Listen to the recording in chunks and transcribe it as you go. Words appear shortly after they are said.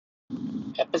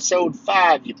Episode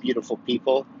 5, you beautiful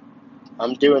people.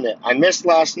 I'm doing it. I missed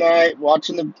last night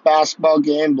watching the basketball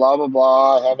game, blah, blah,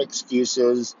 blah. I have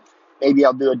excuses. Maybe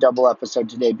I'll do a double episode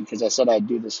today because I said I'd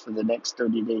do this for the next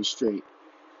 30 days straight.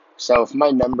 So if my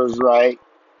number's right,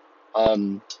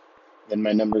 um, then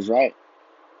my number's right.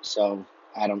 So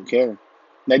I don't care.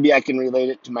 Maybe I can relate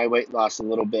it to my weight loss a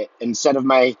little bit. Instead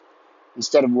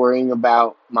of worrying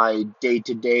about my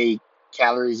day-to-day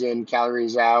calories in,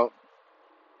 calories out,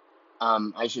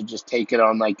 I should just take it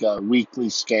on like a weekly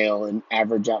scale and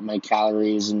average out my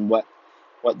calories and what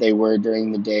they were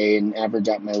during the day and average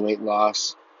out my weight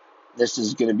loss. This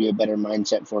is going to be a better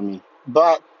mindset for me.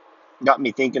 But got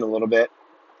me thinking a little bit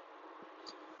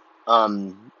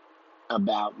um,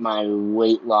 about my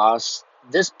weight loss.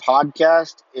 This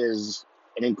podcast is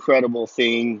an incredible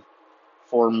thing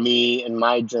for me and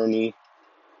my journey.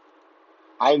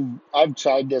 I've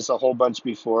tried this a whole bunch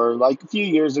before. Like a few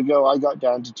years ago, I got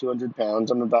down to 200 pounds.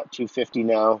 I'm about 250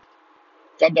 now.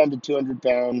 Got down to 200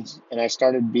 pounds, and I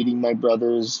started beating my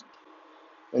brothers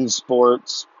in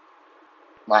sports.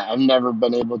 I've never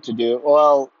been able to do it.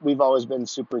 Well, we've always been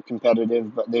super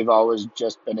competitive, but they've always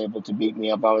just been able to beat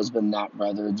me. I've always been that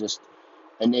brother, just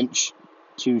an inch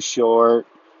too short,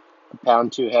 a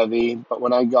pound too heavy. But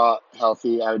when I got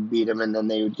healthy, I would beat them, and then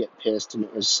they would get pissed, and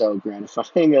it was so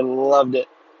gratifying. I loved it.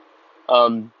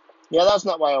 Um, yeah, that's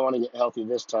not why I want to get healthy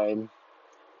this time.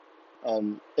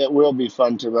 It will be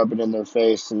fun to rub it in their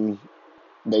face, and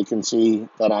they can see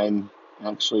that I'm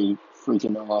actually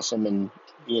freaking awesome and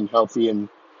being healthy, and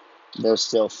they're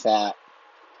still fat,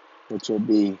 which will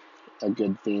be a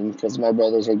good thing because my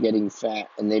brothers are getting fat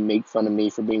and they make fun of me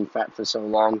for being fat for so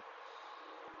long.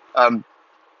 Um,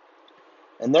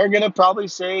 and they're gonna probably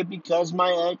say because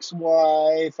my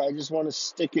ex-wife, I just want to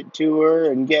stick it to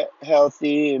her and get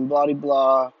healthy and blah blah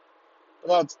blah. But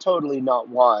that's totally not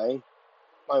why.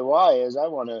 My why is I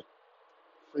want to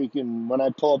freaking when I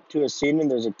pull up to a scene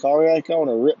and there's a car wreck, I want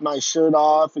to rip my shirt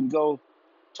off and go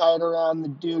tie it around the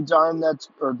dude's arm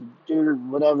or the dude or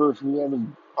whatever, whoever's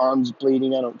arm's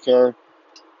bleeding, I don't care.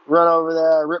 Run over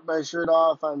there, rip my shirt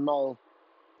off, I'll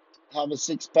have a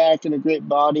six pack and a great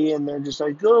body, and they're just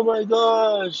like, oh my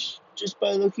gosh, just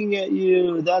by looking at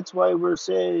you, that's why we're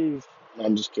safe.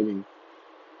 I'm just kidding.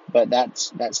 But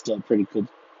that's still a pretty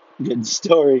good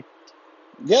story.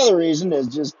 The other reason is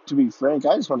just to be frank,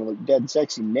 I just want to look dead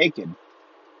sexy naked.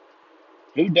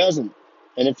 Who doesn't?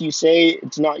 And if you say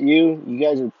it's not you, you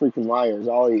guys are freaking liars,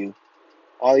 all of you.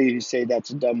 All of you who say that's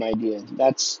a dumb idea.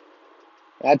 That's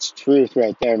truth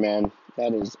right there, man.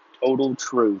 That is total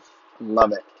truth.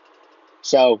 Love it.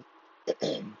 So,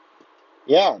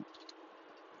 yeah.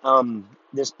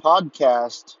 This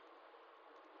podcast,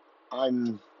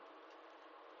 I'm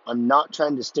I'm not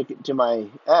trying to stick it to my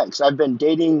ex. I've been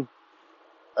dating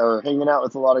or hanging out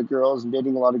with a lot of girls and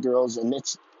dating a lot of girls, and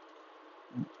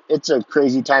it's a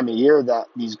crazy time of year that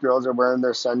these girls are wearing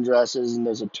their sundresses, and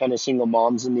there's a ton of single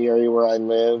moms in the area where I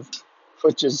live,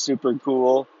 which is super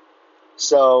cool.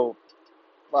 So,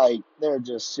 like, they're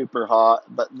just super hot,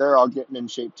 but they're all getting in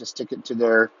shape to stick it to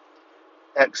their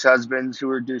ex-husbands who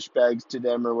are douchebags to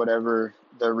them or whatever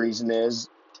the reason is.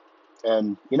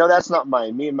 And, that's not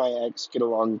mine. Me and my ex get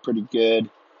along pretty good,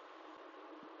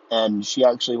 and she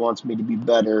actually wants me to be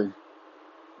better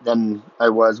than I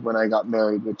was when I got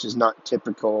married, which is not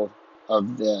typical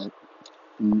of the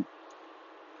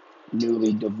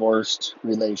newly divorced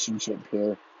relationship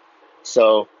here.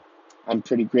 So I'm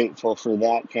pretty grateful for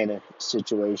that kind of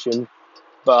situation.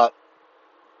 But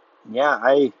yeah,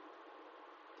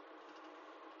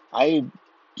 I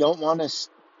don't want to.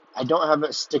 I don't have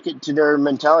it stick it to their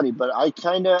mentality, but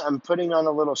I'm putting on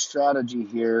a little strategy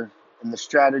here, and the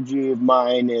strategy of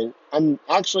mine is I'm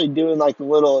actually doing like a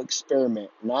little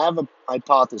experiment, and I have a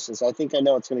hypothesis. I think I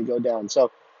know it's going to go down.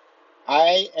 So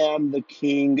I am the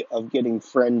king of getting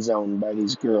friend zoned by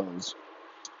these girls.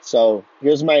 So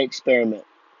here's my experiment.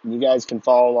 You guys can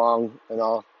follow along, and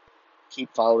I'll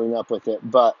keep following up with it.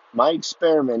 But my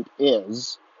experiment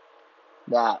is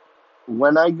that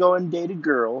when I go and date a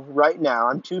girl, right now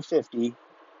I'm 250.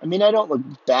 I mean, I don't look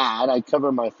bad. I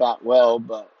cover my fat well,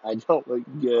 but I don't look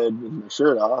good with my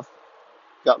shirt off.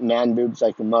 Got man boobs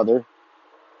like a mother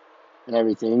and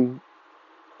everything.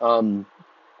 Um,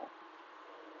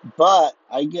 but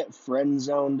I get friend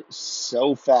zoned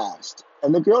so fast.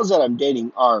 And the girls that I'm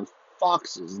dating are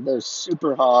foxes. They're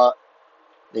super hot.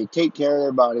 They take care of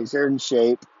their bodies. They're in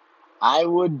shape. I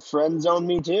would friend zone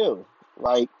me too.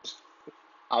 Like,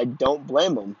 I don't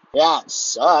blame them. Yeah, it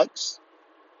sucks.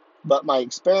 But my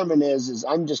experiment is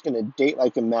I'm just going to date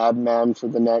like a madman for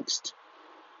the next,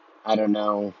 I don't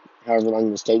know, however long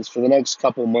this takes, for the next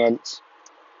couple months.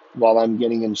 while I'm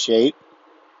getting in shape.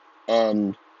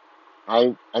 And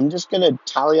I'm just gonna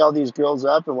tally all these girls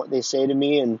up and what they say to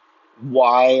me and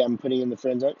why I'm putting in the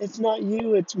friend zone. It's not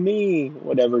you, it's me.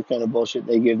 Whatever kind of bullshit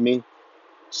they give me.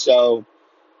 So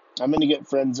I'm gonna get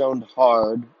friend zoned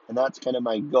hard, and that's kind of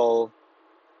my goal.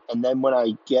 And then when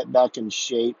I get back in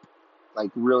shape,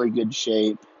 like really good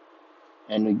shape,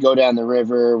 and we go down the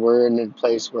river, we're in a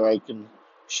place where I can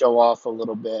show off a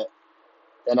little bit.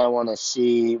 Then I want to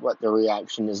see what the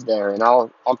reaction is there, and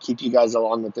I'll keep you guys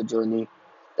along with the journey.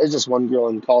 There's just one girl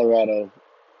in Colorado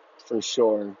for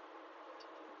sure.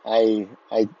 I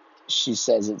she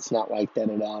says it's not like that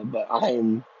at all, but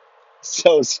I'm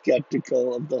so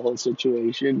skeptical of the whole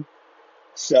situation.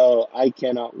 So I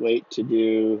cannot wait to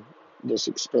do this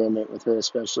experiment with her,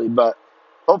 especially. But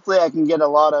hopefully, I can get a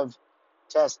lot of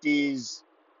testes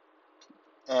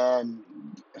and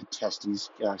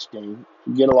testes. Gosh dang,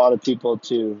 get a lot of people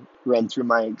to run through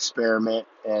my experiment,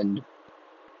 and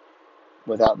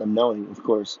without them knowing, of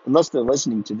course, unless they're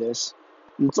listening to this.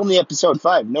 And it's only episode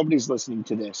 5. Nobody's listening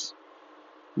to this,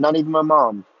 not even my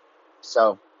mom.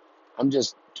 So I'm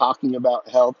just talking about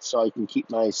health so I can keep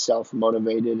myself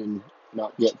motivated and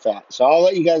not get fat. So I'll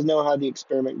let you guys know how the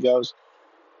experiment goes.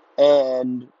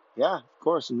 And yeah, of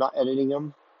course, I'm not editing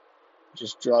them,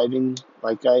 just driving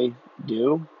like I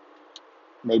do.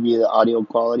 Maybe the audio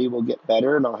quality will get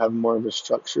better and I'll have more of a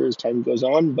structure as time goes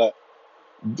on. But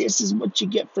this is what you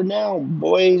get for now,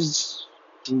 boys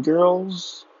and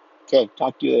girls. Okay,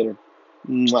 talk to you later.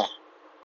 Mwah.